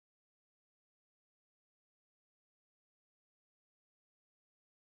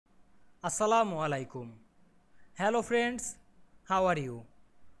Assalamu Walaikum. Hello friends, how are you?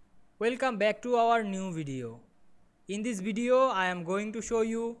 Welcome back to our new video. In this video, I am going to show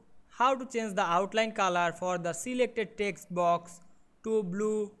you how to change the outline color for the selected text box to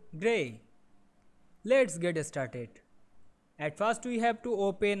blue gray. Let's get started. At first, we have to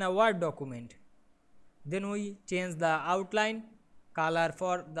open a Word document. Then we change the outline color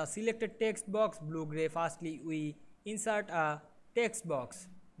for the selected text box blue gray. Firstly, we insert a text box.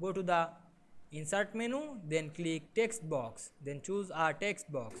 Go to the insert menu, then click text box, then choose a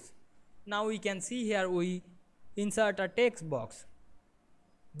text box. Now we can see here we insert a text box.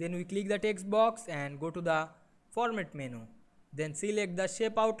 Then we click the text box and go to the format menu. Then select the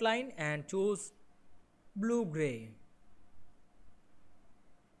shape outline and choose blue gray.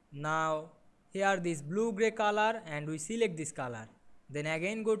 Now here this blue gray color and we select this color. Then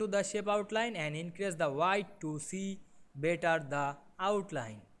again go to the shape outline and increase the white to see better the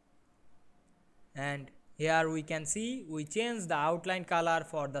outline. And here we can see we change the outline color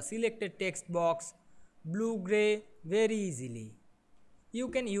for the selected text box blue gray very easily. You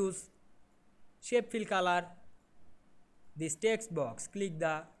can use shape fill color this text box. Click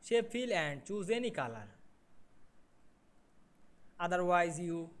the shape fill and choose any color. Otherwise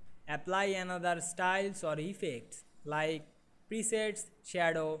you apply another styles or effects like presets,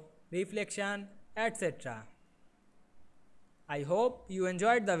 shadow, reflection, etc. I hope you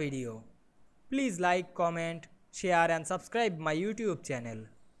enjoyed the video. Please like, comment, share and subscribe my YouTube channel.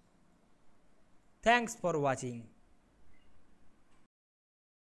 Thanks for watching.